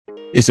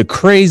It's a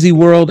crazy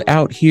world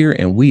out here,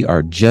 and we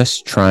are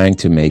just trying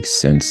to make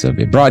sense of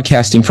it.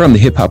 Broadcasting from the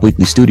Hip Hop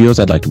Weekly studios,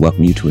 I'd like to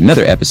welcome you to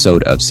another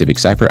episode of Civic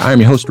Cypher. I am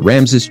your host,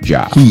 Ramses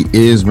Ja. He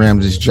is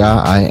Ramses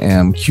Ja. I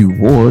am Q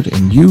Ward,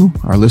 and you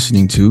are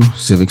listening to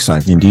Civic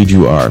Cypher. Indeed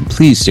you are.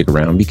 Please stick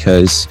around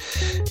because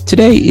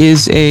today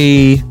is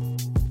a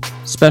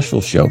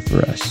special show for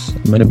us.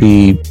 I'm going to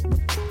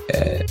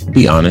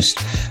be honest.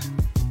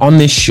 On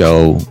this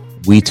show,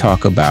 we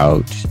talk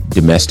about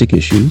domestic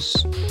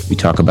issues. We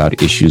talk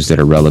about issues that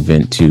are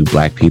relevant to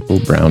Black people,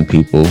 brown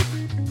people,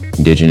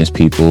 indigenous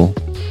people,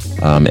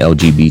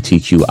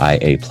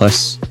 LGBTQIA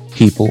plus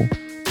people,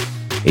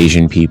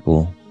 Asian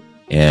people,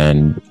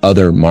 and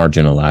other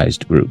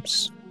marginalized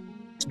groups.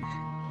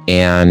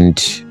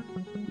 And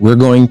we're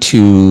going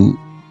to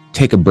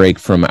take a break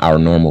from our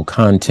normal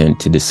content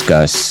to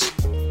discuss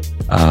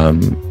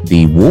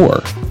the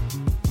war.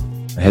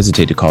 I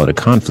hesitate to call it a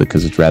conflict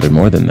because it's rather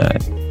more than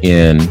that,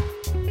 in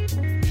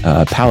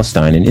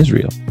Palestine and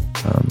Israel.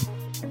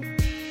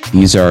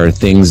 These are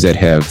things that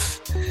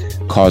have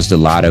caused a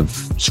lot of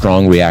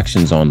strong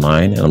reactions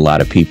online and a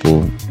lot of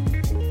people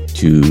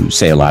to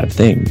say a lot of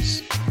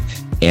things.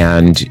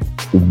 And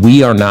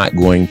we are not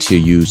going to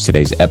use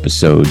today's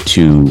episode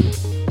to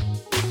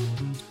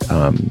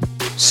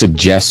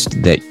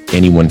suggest that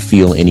anyone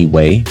feel any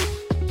way,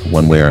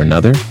 one way or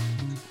another,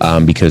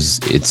 because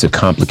it's a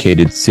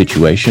complicated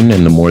situation.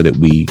 And the more that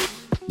we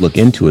look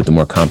into it, the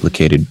more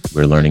complicated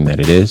we're learning that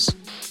it is.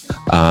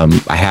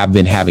 I have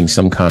been having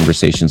some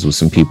conversations with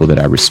some people that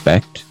I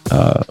respect,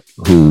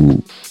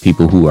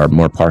 people who are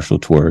more partial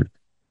toward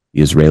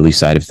the Israeli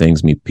side of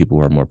things, people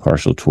who are more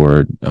partial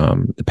toward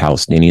the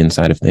Palestinian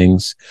side of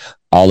things.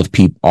 All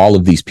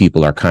of these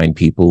people are kind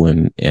people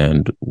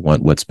and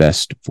want what's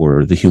best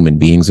for the human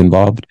beings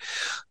involved.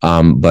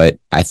 But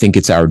I think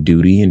it's our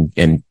duty,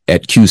 and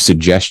at Q's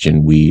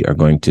suggestion, we are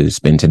going to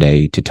spend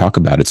today to talk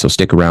about it. So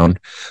stick around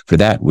for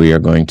that. We are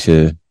going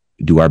to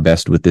do our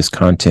best with this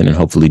content and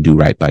hopefully do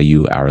right by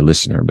you, our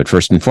listener. But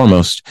first and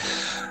foremost,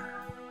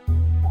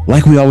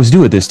 like we always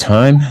do at this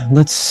time,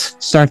 let's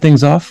start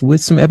things off with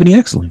some Ebony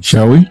Excellence.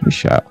 Shall we? We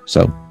shall.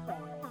 So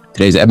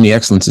today's Ebony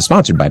Excellence is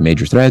sponsored by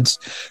Major Threads.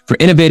 For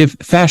innovative,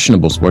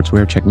 fashionable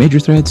sportswear, check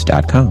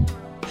majorthreads.com.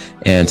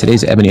 And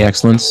today's Ebony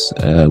Excellence,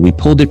 we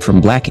pulled it from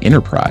Black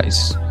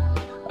Enterprise.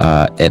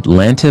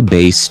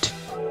 Atlanta-based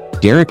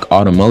Derrick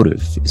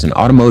Automotive is an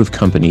automotive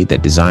company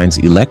that designs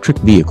electric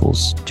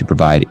vehicles to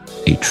provide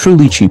a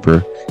truly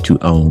cheaper to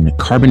own,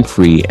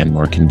 carbon-free, and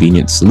more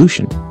convenient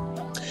solution.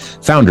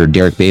 Founder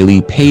Derek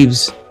Bailey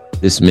paves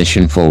this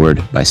mission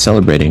forward by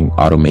celebrating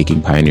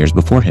automaking pioneers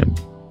before him.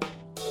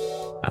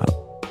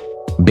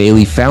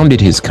 Bailey founded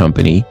his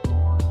company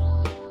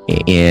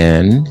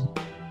in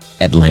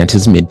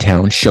Atlanta's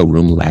Midtown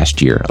showroom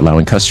last year,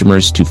 allowing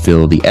customers to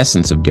feel the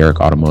essence of Derrick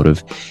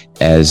Automotive,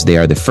 as they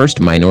are the first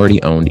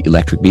minority-owned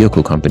electric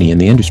vehicle company in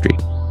the industry.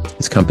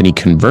 This company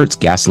converts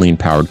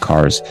gasoline-powered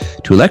cars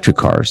to electric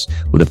cars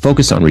with a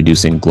focus on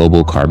reducing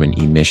global carbon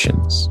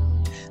emissions.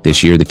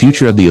 This year, the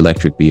future of the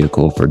electric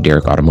vehicle for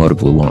Derrick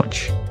Automotive will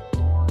launch.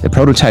 The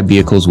prototype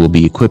vehicles will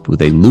be equipped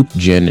with a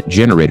loop-gen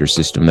generator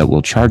system that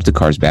will charge the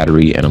car's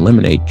battery and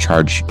eliminate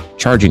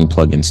charging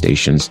plug-in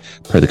stations,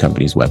 per the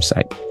company's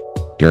website.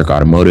 Derrick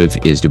Automotive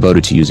is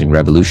devoted to using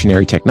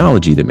revolutionary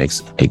technology that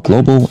makes a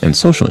global and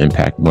social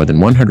impact more than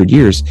 100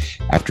 years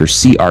after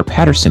C.R.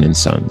 Patterson &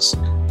 Sons,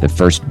 the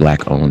first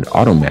Black-owned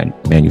auto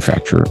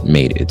manufacturer,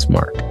 made its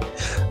mark.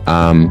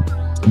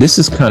 This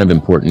is kind of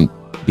important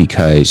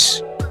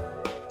because,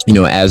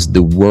 as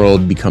the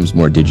world becomes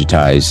more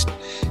digitized,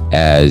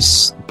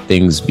 as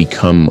things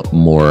become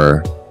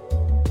more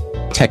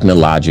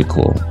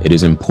technological, it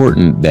is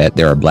important that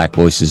there are Black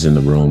voices in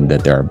the room,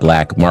 that there are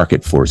Black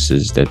market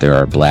forces, that there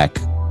are Black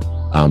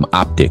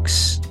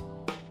optics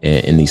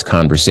in these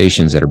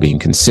conversations that are being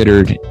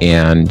considered.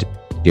 And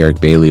Derek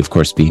Bailey, of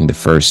course, being the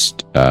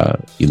first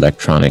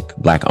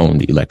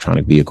Black-owned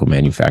electronic vehicle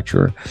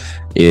manufacturer,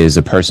 is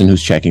a person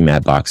who's checking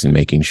that box and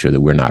making sure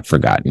that we're not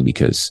forgotten,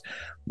 because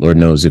Lord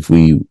knows if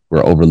we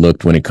were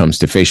overlooked when it comes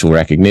to facial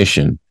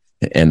recognition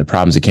and the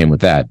problems that came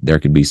with that, there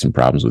could be some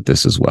problems with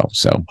this as well.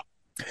 So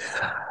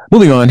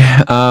moving on,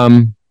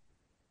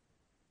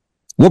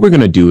 what we're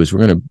going to do is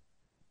we're going to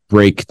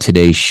break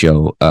today's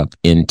show up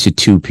into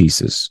two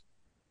pieces.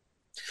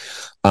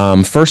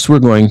 First, we're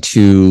going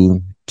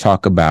to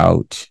talk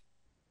about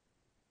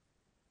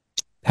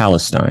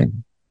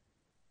Palestine.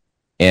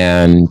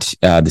 And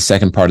the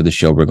second part of the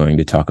show, we're going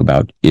to talk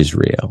about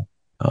Israel.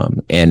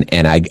 And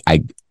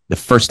the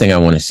first thing I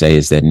want to say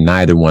is that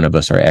neither one of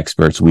us are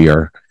experts.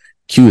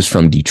 Q is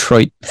from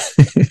Detroit.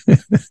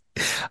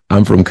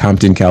 I'm from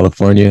Compton,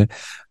 California.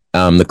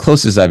 The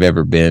closest I've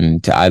ever been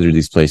to either of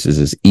these places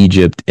is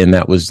Egypt, and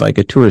that was like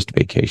a tourist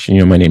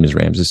vacation. My name is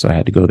Ramses, so I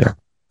had to go there.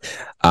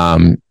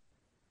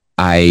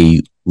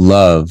 I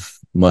love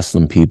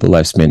Muslim people.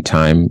 I've spent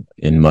time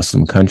in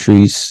Muslim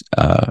countries.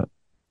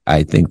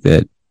 I think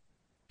that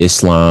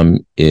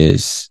Islam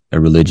is a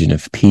religion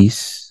of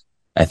peace.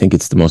 I think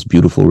it's the most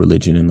beautiful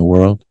religion in the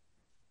world.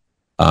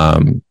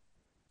 And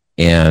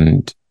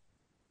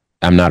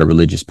I'm not a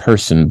religious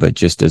person, but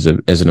just as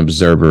an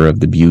observer of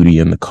the beauty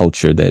and the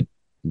culture that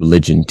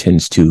religion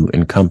tends to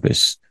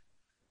encompass,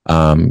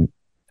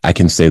 I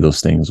can say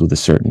those things with a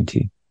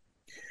certainty.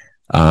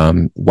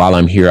 While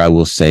I'm here, I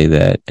will say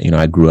that,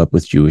 I grew up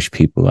with Jewish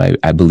people.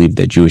 I believe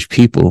that Jewish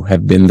people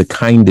have been the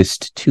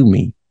kindest to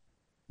me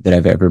that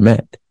I've ever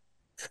met.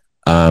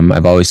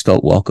 I've always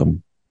felt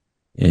welcome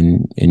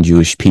in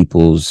Jewish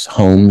people's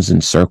homes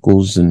and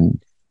circles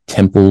and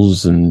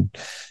temples and,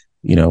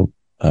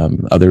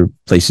 other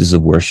places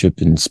of worship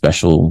and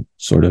special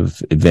sort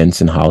of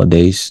events and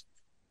holidays.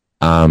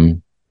 I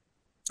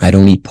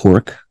don't eat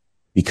pork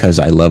because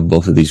I love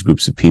both of these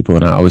groups of people,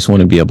 and I always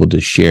want to be able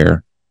to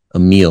share a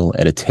meal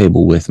at a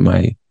table with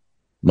my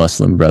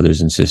Muslim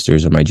brothers and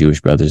sisters or my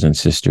Jewish brothers and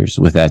sisters.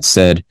 With that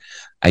said,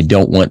 I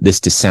don't want this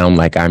to sound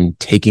like I'm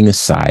taking a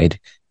side.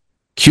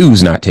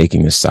 Q's not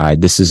taking a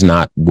side. This is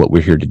not what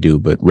we're here to do,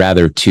 but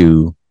rather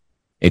to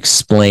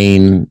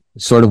explain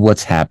sort of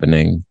what's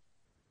happening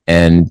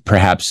and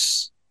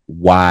perhaps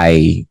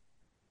why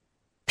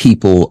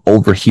people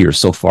over here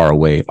so far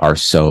away are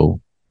so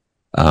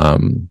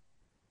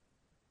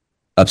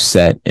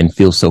upset and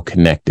feel so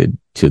connected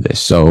to this.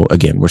 So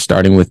again, we're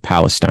starting with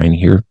Palestine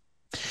here.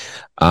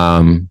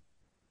 Yeah.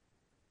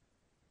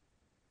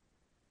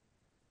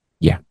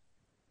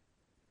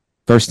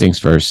 First things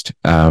first.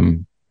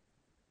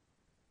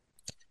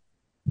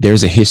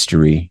 There's a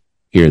history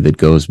here that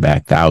goes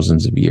back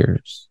thousands of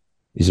years.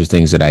 These are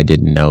things that I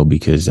didn't know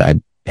because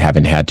I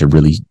haven't had to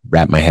really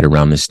wrap my head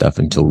around this stuff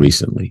until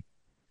recently.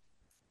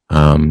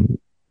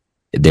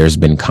 There's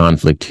been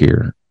conflict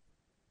here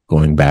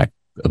going back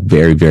a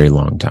very, very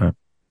long time.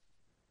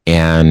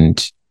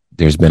 And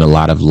there's been a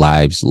lot of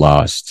lives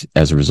lost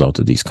as a result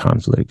of these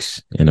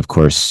conflicts. And of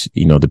course,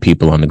 the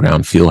people on the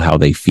ground feel how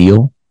they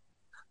feel.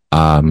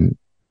 I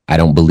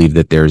don't believe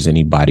that there's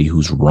anybody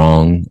who's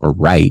wrong or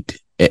right.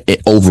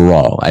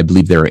 Overall, I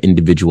believe there are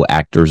individual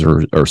actors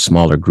or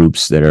smaller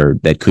groups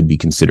that could be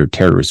considered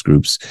terrorist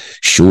groups.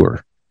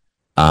 Sure.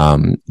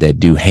 That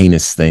do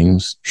heinous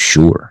things.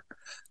 Sure.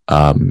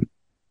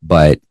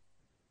 But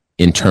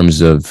in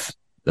terms of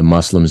the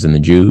Muslims and the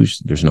Jews,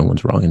 there's no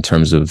one's wrong. In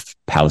terms of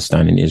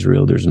Palestine and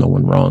Israel, there's no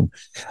one wrong.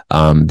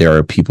 There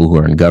are people who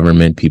are in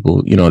government,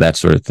 people, that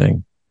sort of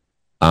thing.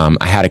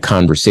 I had a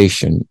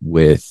conversation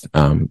with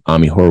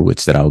Ami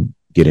Horowitz that I'll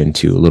get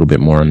into a little bit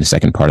more in the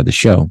second part of the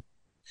show.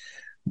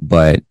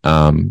 But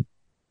I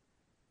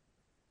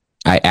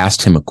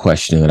asked him a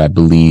question that I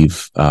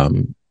believe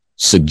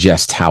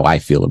suggests how I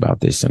feel about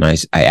this. And I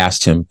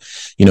asked him,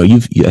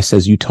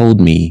 you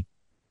told me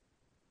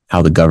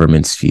how the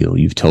governments feel.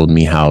 You've told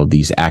me how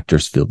these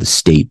actors feel, the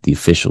state, the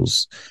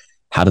officials.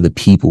 How do the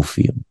people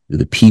feel? Do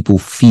the people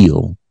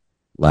feel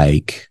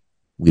like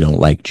we don't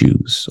like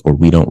Jews or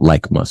we don't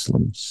like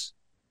Muslims?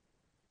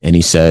 And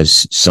he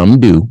says, some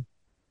do.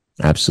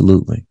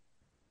 Absolutely.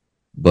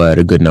 But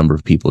a good number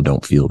of people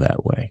don't feel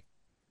that way.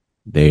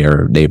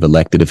 They've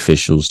elected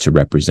officials to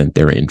represent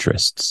their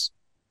interests.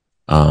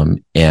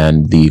 And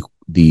the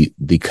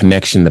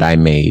connection that I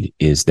made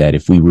is that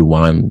if we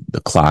rewind the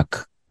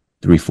clock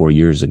 3-4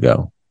 years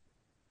ago,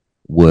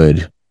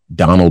 would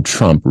Donald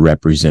Trump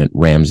represent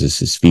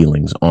Ramses's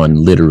feelings on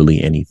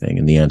literally anything?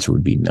 And the answer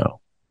would be no.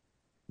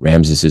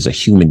 Ramses is a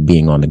human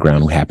being on the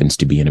ground who happens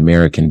to be an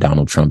American.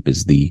 Donald Trump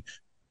is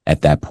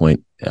at that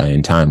point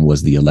in time,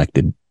 was the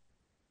elected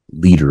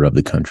leader of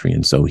the country.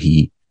 And so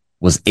he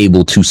was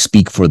able to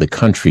speak for the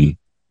country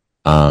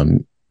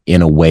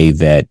in a way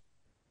that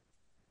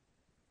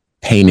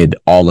painted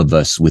all of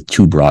us with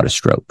too broad of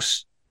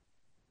strokes.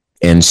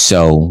 And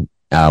so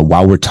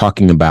while we're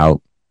talking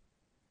about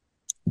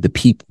the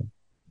people,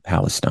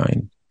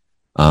 Palestine,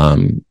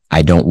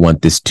 I don't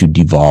want this to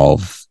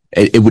devolve.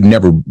 It would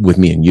never with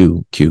me and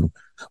you, Q,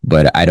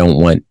 but I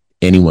don't want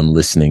anyone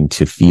listening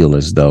to feel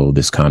as though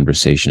this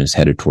conversation is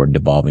headed toward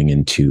devolving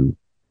into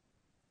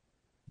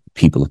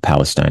people of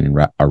Palestine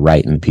are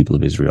right and the people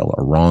of Israel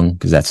are wrong,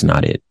 because that's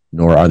not it.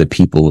 Nor are the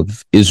people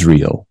of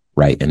Israel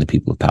right and the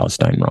people of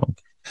Palestine wrong.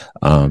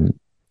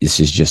 This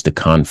is just a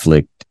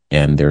conflict,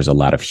 and there's a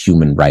lot of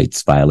human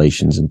rights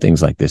violations and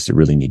things like this that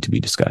really need to be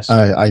discussed.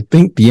 I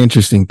think the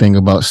interesting thing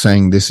about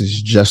saying this is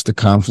just a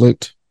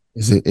conflict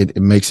is it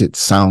makes it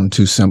sound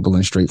too simple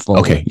and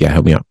straightforward. Okay, yeah,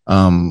 help me out.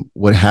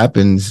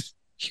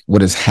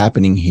 What is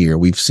happening here,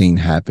 we've seen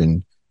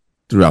happen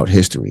throughout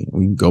history.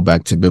 We can go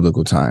back to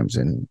biblical times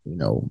and,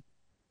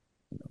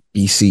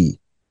 BC,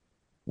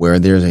 where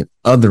there's an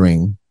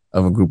othering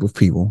of a group of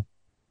people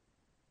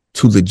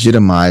to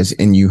legitimize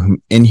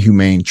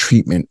inhumane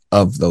treatment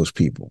of those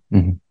people.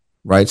 Mm-hmm.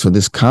 Right. So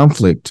this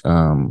conflict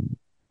kind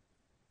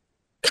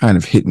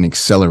of hit an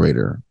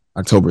accelerator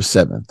October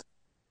 7th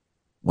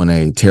when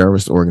a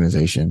terrorist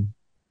organization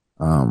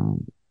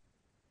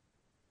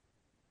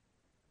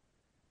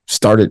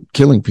started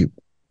killing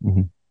people.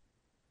 Mm-hmm.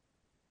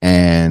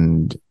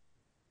 And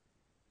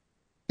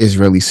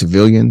Israeli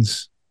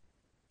civilians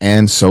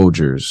and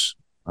soldiers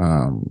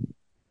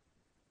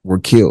were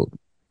killed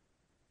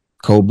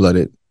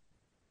cold-blooded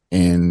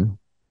in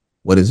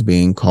what is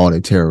being called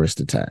a terrorist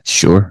attack.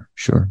 Sure.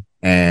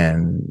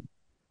 And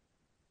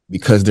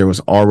because there was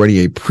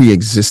already a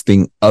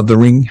pre-existing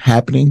othering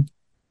happening,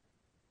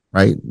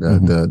 right?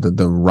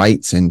 The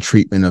rights and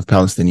treatment of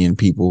Palestinian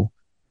people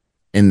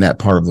in that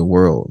part of the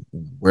world,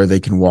 where they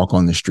can walk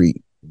on the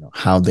street,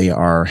 how they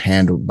are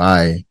handled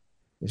by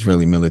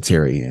Israeli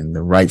military and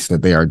the rights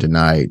that they are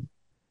denied.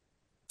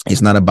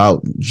 It's not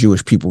about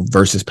Jewish people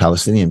versus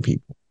Palestinian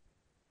people.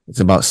 It's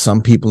about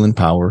some people in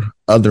power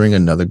othering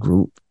another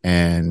group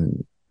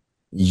and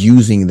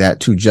using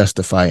that to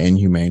justify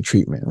inhumane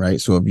treatment,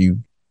 right? So if you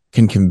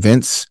can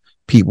convince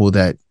people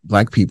that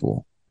Black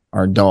people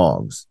are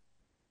dogs,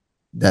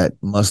 that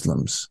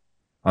Muslims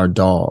are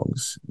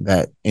dogs,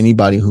 that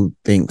anybody who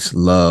thinks,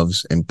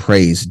 loves, and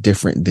prays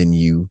different than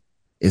you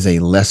is a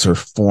lesser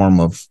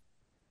form of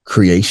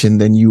creation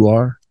than you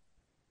are,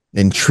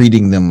 then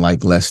treating them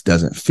like less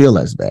doesn't feel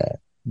as bad.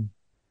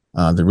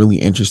 The really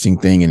interesting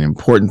thing and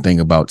important thing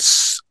about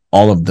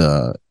all of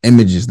the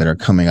images that are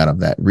coming out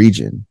of that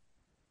region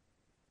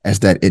is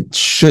that it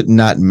should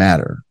not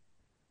matter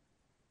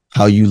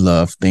how you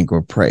love, think,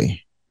 or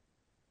pray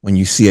when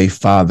you see a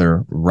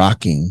father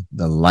rocking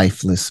the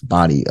lifeless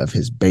body of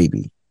his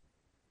baby.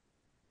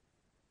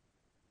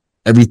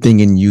 Everything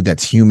in you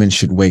that's human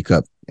should wake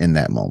up in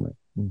that moment.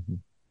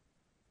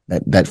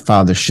 That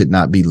father should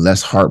not be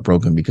less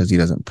heartbroken because he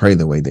doesn't pray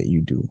the way that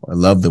you do, or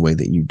love the way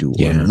that you do,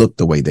 or look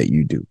the way that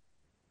you do.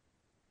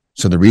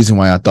 So the reason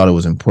why I thought it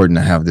was important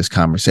to have this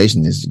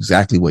conversation is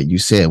exactly what you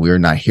said. We are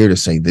not here to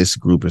say this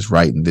group is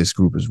right and this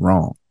group is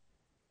wrong.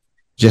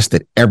 Just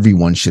that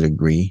everyone should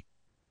agree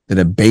that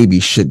a baby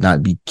should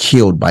not be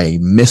killed by a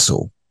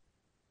missile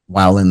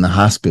while in the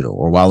hospital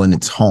or while in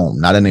its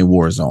home, not in a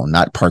war zone,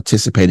 not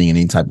participating in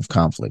any type of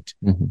conflict.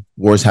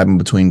 Wars happen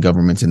between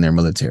governments and their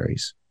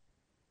militaries.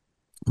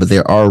 But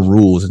there are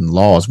rules and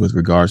laws with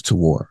regards to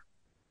war.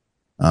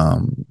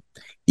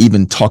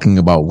 Even talking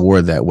about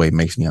war that way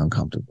makes me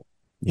uncomfortable.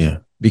 Yeah.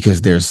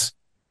 Because there's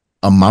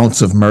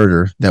amounts of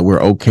murder that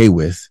we're okay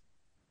with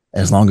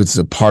as long as it's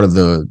a part of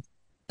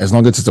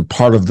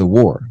the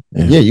war.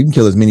 Yeah, you can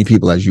kill as many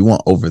people as you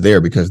want over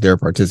there because they're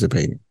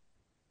participating.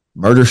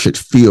 Murder should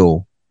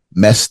feel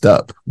messed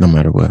up. No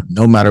matter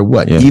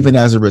what. Yeah. Even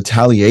as a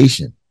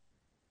retaliation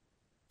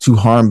to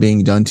harm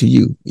being done to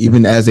you,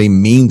 even as a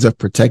means of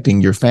protecting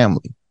your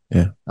family.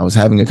 Yeah. I was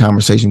having a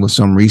conversation with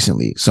someone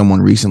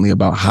recently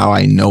about how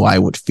I know I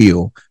would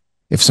feel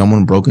if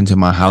someone broke into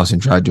my house and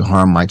tried to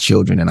harm my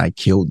children and I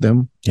killed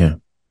them. Yeah.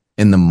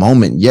 In the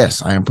moment,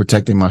 yes, I am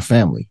protecting my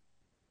family.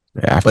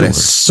 Afterwards. But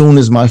as soon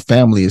as my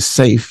family is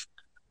safe,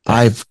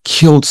 I've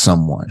killed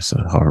someone. It's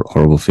a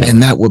horrible feeling.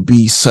 And that would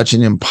be such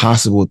an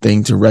impossible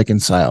thing to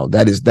reconcile.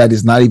 That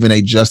is not even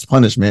a just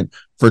punishment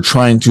for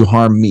trying to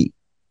harm me.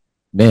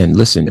 Man,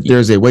 listen. If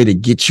there's a way to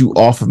get you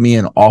off of me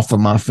and off of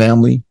my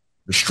family,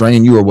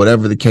 restrain you or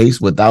whatever the case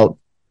without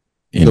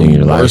ending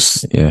the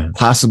worst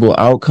possible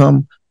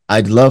outcome,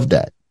 I'd love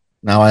that.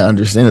 Now I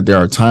understand that there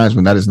are times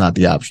when that is not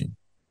the option.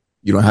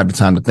 You don't have the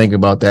time to think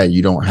about that.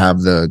 You don't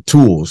have the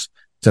tools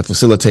to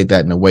facilitate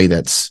that in a way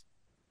that's,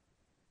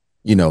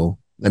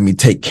 let me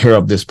take care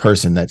of this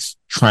person that's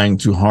trying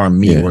to harm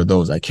me or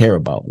those I care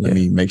about. Let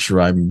me make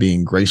sure I'm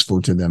being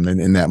graceful to them.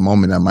 And in that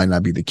moment, that might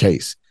not be the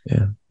case.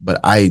 Yeah.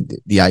 But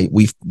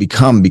we've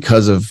become,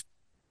 because of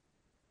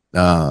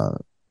kind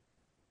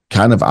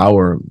of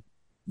our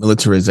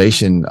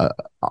militarization,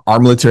 our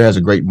military has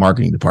a great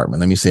marketing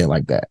department. Let me say it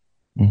like that.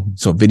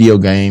 So video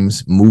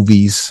games,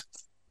 movies,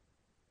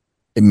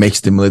 it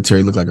makes the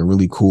military look like a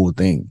really cool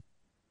thing.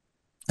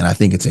 And I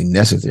think it's a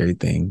necessary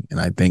thing. And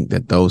I think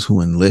that those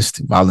who enlist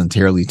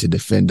voluntarily to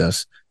defend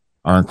us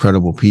are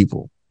incredible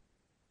people.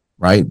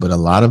 Right. But a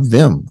lot of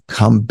them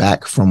come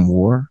back from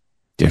war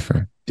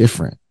different.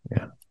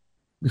 Yeah.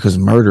 Because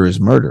murder is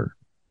murder.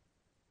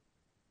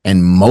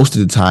 And most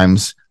of the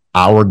times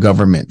our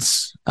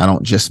governments, I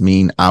don't just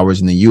mean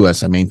ours in the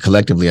US, I mean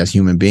collectively as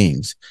human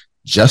beings,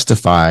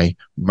 justify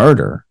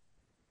murder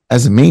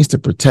as a means to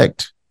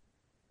protect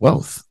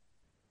wealth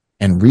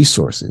and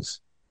resources,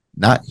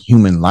 not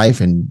human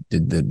life and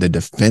the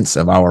defense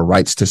of our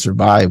rights to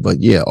survive. But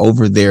yeah,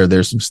 over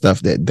there's some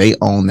stuff that they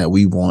own that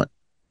we want,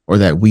 or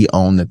that we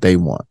own that they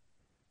want.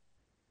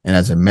 And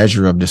as a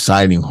measure of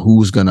deciding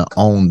who's going to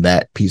own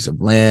that piece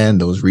of land,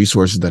 those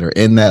resources that are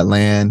in that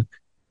land,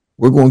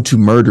 we're going to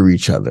murder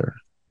each other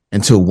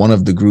until one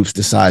of the groups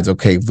decides,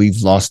 okay,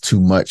 we've lost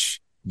too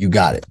much, you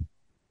got it.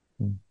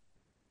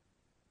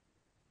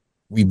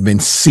 We've been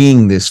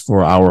seeing this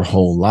for our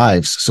whole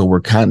lives, so we're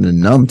kind of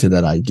numb to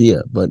that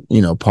idea. But,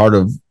 part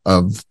of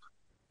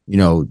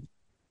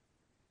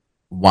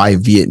why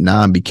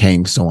Vietnam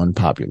became so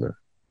unpopular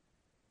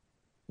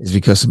is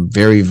because some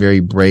very,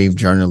 very brave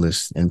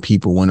journalists and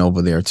people went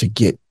over there to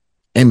get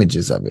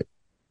images of it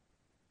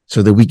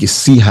so that we could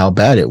see how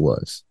bad it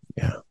was.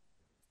 Yeah.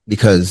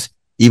 Because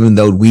even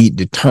though we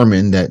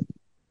determined that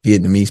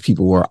Vietnamese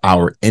people were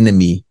our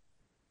enemy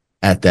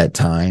at that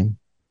time,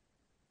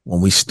 when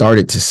we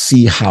started to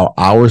see how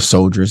our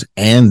soldiers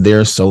and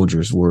their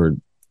soldiers were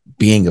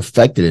being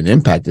affected and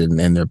impacted,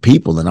 and their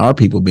people and our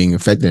people being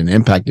affected and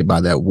impacted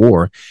by that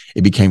war,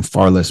 it became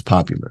far less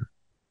popular.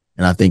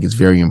 And I think it's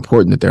very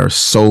important that there are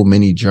so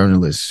many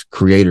journalists,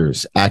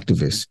 creators,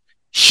 activists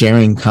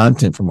sharing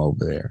content from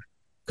over there.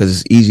 Because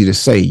it's easy to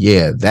say,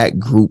 yeah, that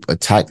group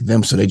attacked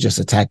them, so they just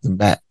attacked them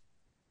back.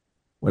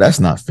 Well, that's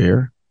not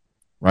fair,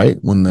 right?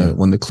 When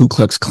the Ku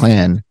Klux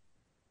Klan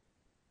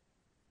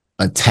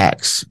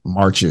attacks,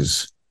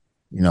 marches,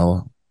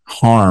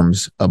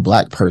 harms a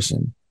black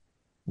person,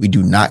 we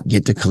do not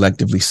get to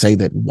collectively say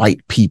that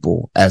white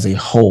people as a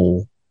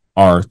whole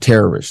are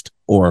terrorists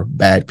or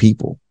bad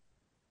people.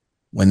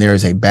 When there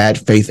is a bad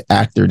faith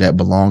actor that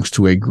belongs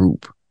to a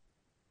group,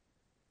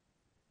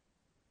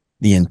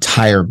 the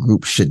entire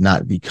group should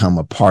not become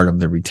a part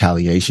of the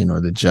retaliation or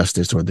the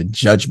justice or the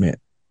judgment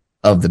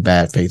of the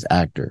bad faith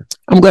actor.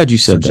 I'm glad you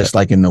said that. Just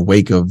like in the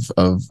wake of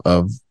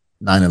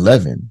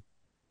 9/11.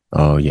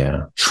 Oh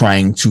yeah.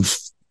 Trying to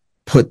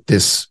put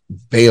this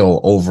veil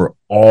over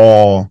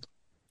all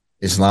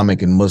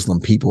Islamic and Muslim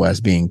people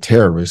as being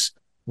terrorists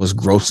was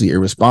grossly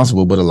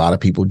irresponsible, but a lot of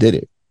people did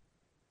it.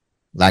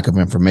 Lack of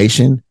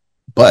information,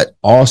 but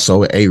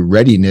also a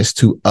readiness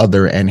to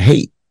other and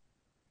hate.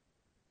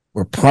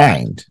 We're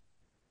primed.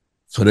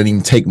 So it didn't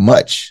even take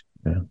much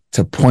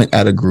to point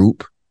at a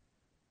group,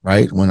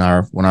 right? When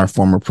our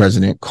former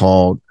president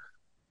called,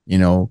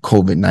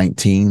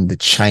 COVID-19 the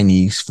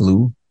Chinese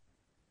flu,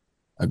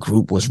 a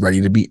group was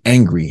ready to be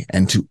angry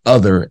and to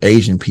other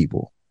Asian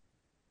people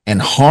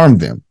and harm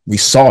them. We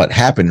saw it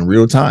happen in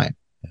real time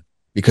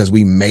because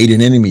we made an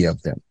enemy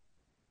of them.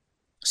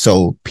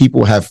 So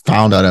people have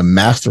found out a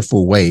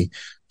masterful way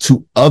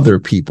to other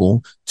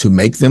people to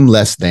make them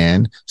less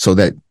than, so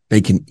that they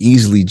can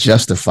easily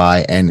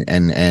justify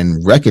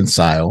and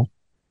reconcile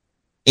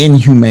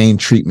inhumane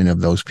treatment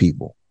of those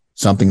people.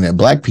 Something that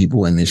black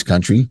people in this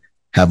country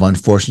have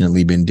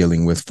unfortunately been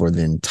dealing with for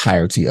the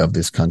entirety of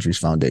this country's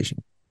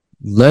foundation.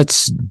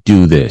 Let's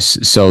do this.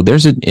 So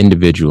there's an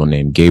individual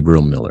named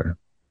Gabriel Miller.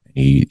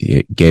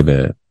 He gave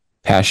a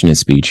passionate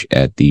speech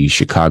at the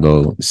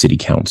Chicago City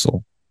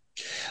Council.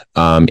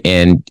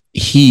 And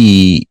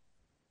he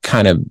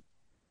kind of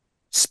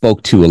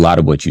spoke to a lot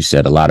of what you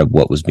said, a lot of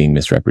what was being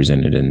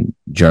misrepresented in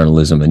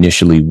journalism.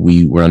 Initially,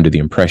 we were under the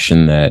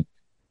impression that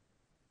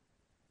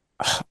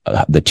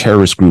the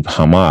terrorist group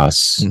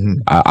Hamas,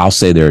 I'll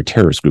say they're a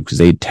terrorist group because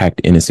they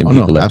attacked innocent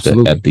people at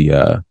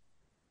the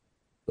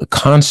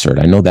concert.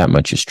 I know that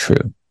much is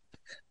true.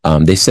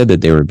 They said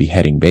that they were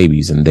beheading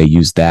babies, and they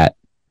used that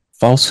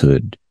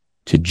falsehood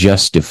to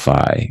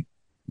justify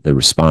the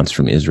response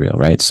from Israel,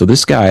 right? So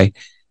this guy,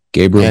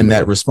 Gabriel... And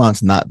that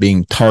response not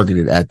being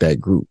targeted at that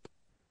group.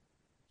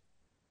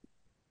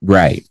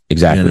 Right,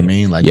 exactly. You know what I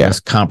mean? Like, let's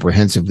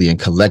comprehensively and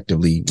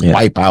collectively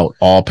wipe out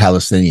all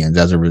Palestinians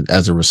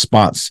as a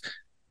response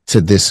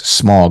to this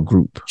small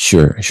group.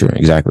 Sure,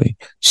 exactly.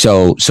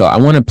 So I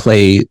want to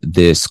play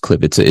this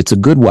clip. It's a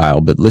good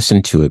while, but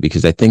listen to it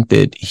because I think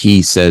that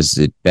he says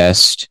it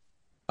best.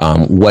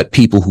 What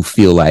people who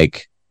feel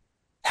like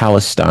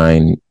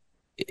Palestine,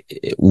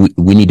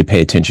 we need to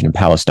pay attention to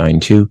Palestine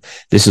too.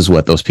 This is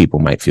what those people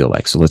might feel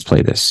like. So let's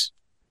play this.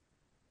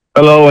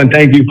 Hello, and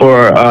thank you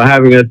for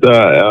having us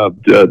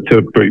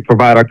to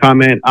provide our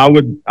comment. I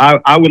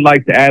would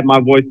like to add my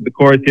voice to the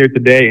chorus here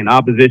today in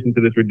opposition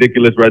to this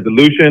ridiculous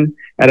resolution.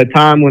 At a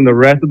time when the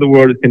rest of the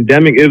world is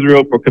condemning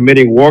Israel for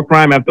committing war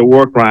crime after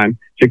war crime,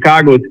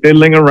 Chicago is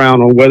fiddling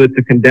around on whether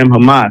to condemn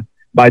Hamas.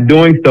 By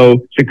doing so,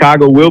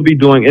 Chicago will be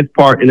doing its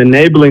part in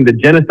enabling the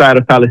genocide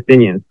of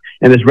Palestinians.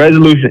 And this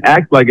resolution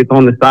acts like it's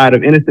on the side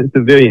of innocent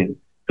civilians.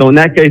 So in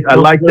that case, I'd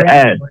like to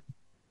add,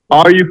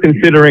 are you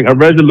considering a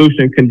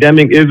resolution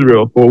condemning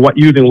Israel for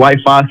using white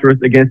phosphorus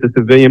against the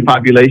civilian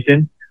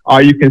population?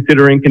 Are you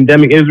considering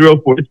condemning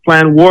Israel for its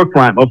planned war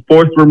crime of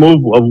forced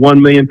removal of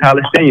 1 million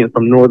Palestinians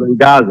from northern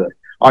Gaza?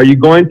 Are you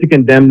going to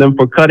condemn them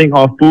for cutting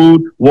off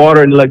food,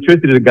 water, and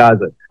electricity to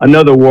Gaza,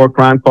 another war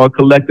crime called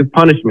collective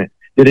punishment?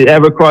 Did it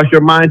ever cross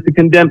your mind to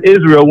condemn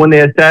Israel when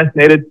they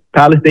assassinated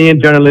Palestinian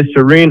journalist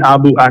Shireen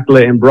Abu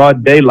Akleh in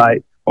broad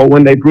daylight, or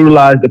when they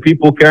brutalized the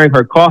people carrying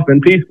her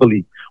coffin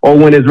peacefully, or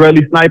when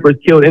Israeli snipers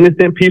killed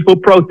innocent peaceful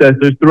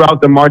protesters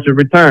throughout the March of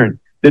Return?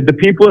 Did the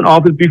people in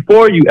office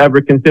before you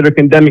ever consider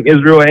condemning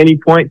Israel at any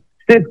point?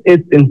 Since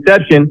its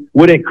inception,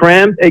 when it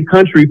crammed a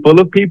country full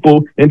of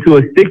people into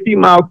a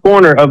 60-mile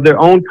corner of their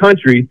own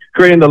country,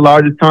 creating the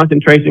largest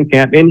concentration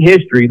camp in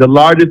history, the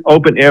largest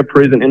open-air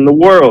prison in the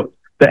world?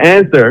 The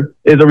answer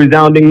is a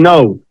resounding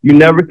no. You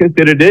never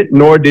considered it,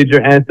 nor did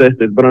your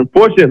ancestors. But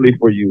unfortunately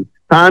for you,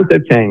 times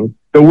have changed.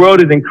 The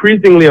world is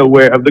increasingly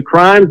aware of the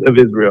crimes of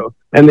Israel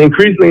and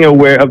increasingly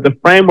aware of the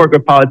framework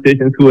of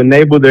politicians who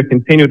enable their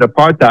continued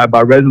apartheid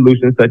by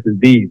resolutions such as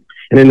these.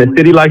 And in a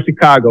city like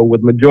Chicago,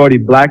 with majority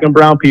black and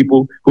brown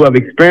people who have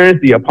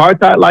experienced the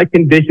apartheid-like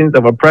conditions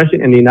of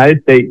oppression in the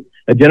United States,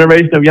 a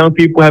generation of young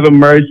people have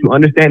emerged who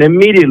understand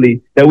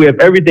immediately that we have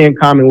everything in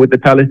common with the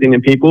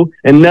Palestinian people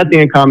and nothing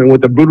in common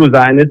with the brutal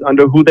Zionists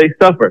under who they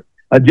suffer.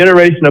 A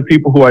generation of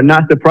people who are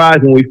not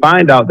surprised when we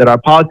find out that our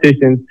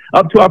politicians,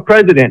 up to our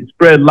president,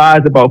 spread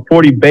lies about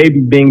 40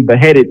 babies being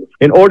beheaded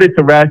in order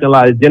to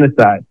rationalize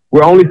genocide.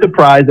 We're only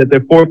surprised that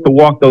they're forced to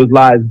walk those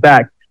lies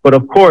back. But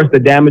of course, the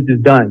damage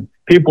is done.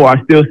 people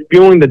are still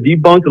spewing the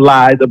debunked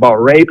lies about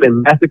rape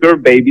and massacre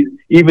of babies,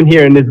 even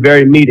here in this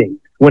very meeting,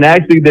 when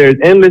actually there's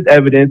endless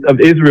evidence of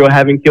Israel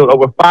having killed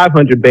over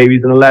 500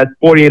 babies in the last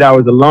 48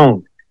 hours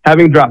alone,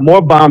 having dropped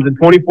more bombs in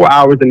 24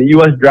 hours than the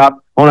U.S.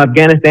 dropped on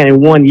Afghanistan in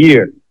 1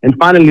 year. And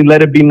finally,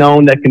 let it be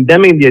known that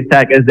condemning the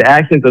attack as the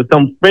actions of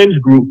some fringe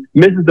group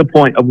misses the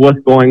point of what's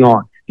going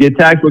on. The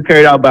attacks were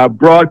carried out by a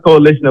broad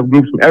coalition of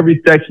groups from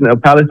every section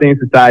of Palestinian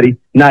society,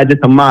 not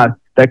just Hamas.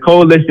 That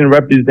coalition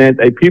represents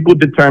a people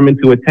determined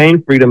to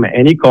attain freedom at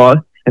any cost,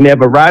 and they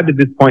have arrived at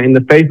this point in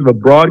the face of a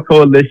broad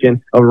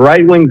coalition of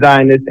right-wing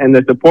Zionists and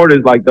their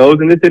supporters like those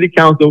in the city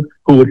council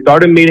who would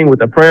start a meeting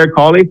with a prayer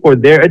calling for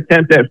their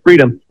attempt at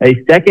freedom, a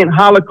second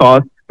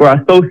Holocaust, where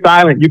are so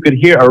silent you could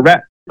hear a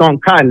rap song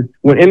cotton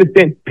when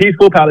innocent,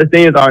 peaceful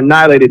Palestinians are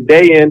annihilated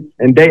day in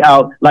and day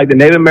out like the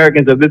Native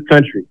Americans of this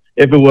country.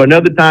 If it were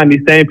another time,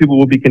 these same people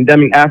would be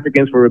condemning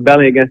Africans for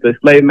rebelling against their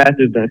slave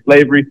masters during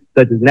slavery,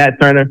 such as Nat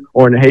Turner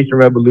or in the Haitian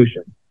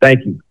Revolution.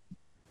 Thank you.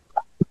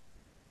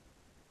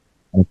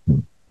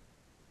 Okay.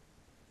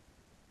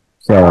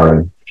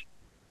 So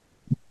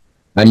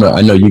I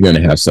know you're going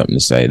to have something to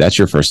say. That's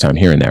your first time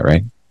hearing that,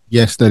 right?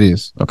 Yes, that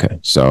is. Okay.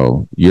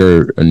 So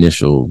your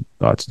initial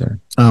thoughts there.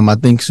 I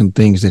think some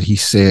things that he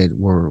said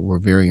were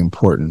very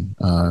important,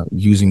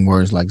 using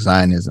words like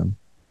Zionism.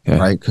 Okay.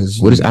 Right?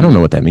 Because I don't know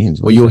what that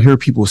means. Well, you'll hear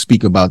people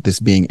speak about this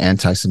being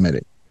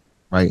anti-Semitic,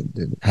 right?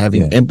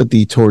 Having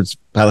empathy towards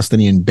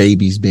Palestinian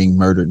babies being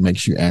murdered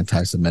makes you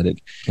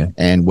anti-Semitic. Okay.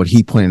 And what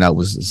he pointed out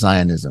was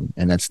Zionism.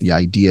 And that's the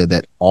idea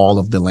that all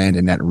of the land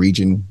in that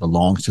region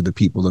belongs to the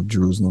people of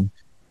Jerusalem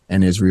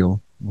and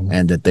Israel,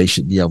 and that they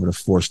should be able to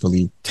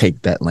forcefully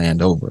take that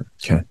land over,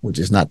 which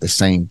is not the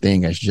same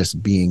thing as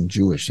just being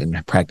Jewish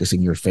and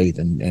practicing your faith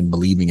and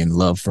believing in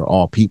love for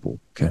all people.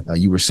 Okay.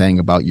 You were saying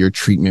about your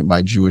treatment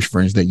by Jewish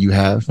friends that you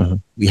have.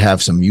 We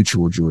have some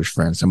mutual Jewish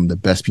friends, some of the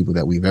best people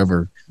that we've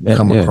ever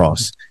come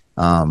across.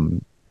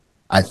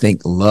 I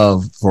think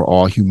love for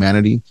all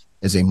humanity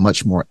is a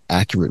much more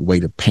accurate way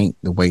to paint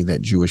the way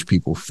that Jewish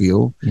people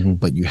feel.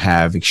 But you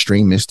have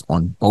extremists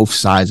on both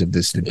sides of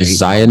this debate. Does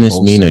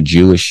Zionist mean a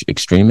Jewish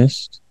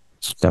extremist?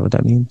 Is that what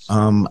that means?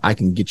 I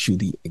can get you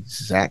the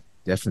exact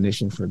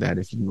definition for that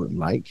if you would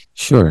like.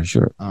 Sure.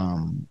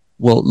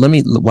 Well,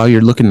 while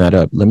you're looking that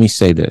up, let me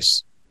say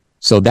this.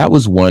 So that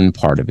was one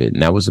part of it.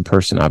 And that was a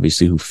person,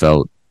 obviously, who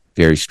felt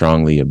very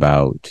strongly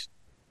about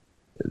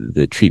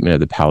the treatment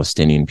of the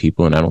Palestinian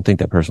people. And I don't think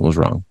that person was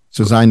wrong.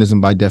 So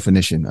Zionism, by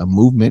definition, a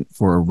movement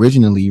for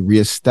originally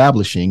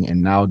reestablishing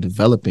and now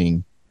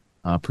developing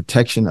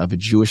protection of a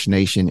Jewish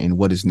nation in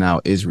what is now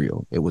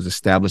Israel. It was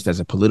established as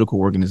a political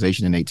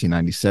organization in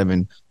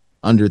 1897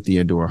 under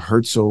Theodore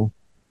Herzl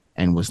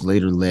and was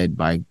later led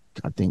by,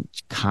 I think,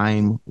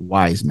 Chaim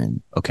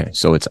Weizmann. Okay,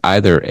 so it's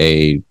either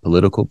a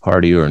political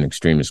party or an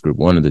extremist group,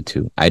 one of the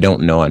two. I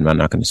don't know. I'm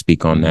not going to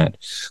speak on that.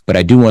 But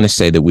I do want to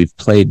say that we've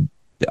played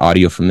the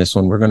audio from this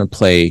one. We're going to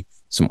play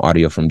some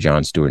audio from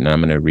Jon Stewart, and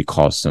I'm going to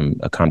recall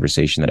a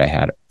conversation that I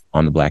had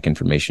on the Black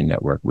Information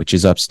Network, which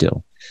is up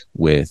still,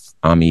 with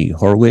Ami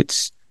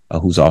Horowitz,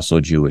 who's also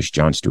Jewish,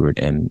 Jon Stewart,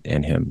 and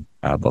him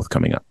both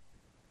coming up.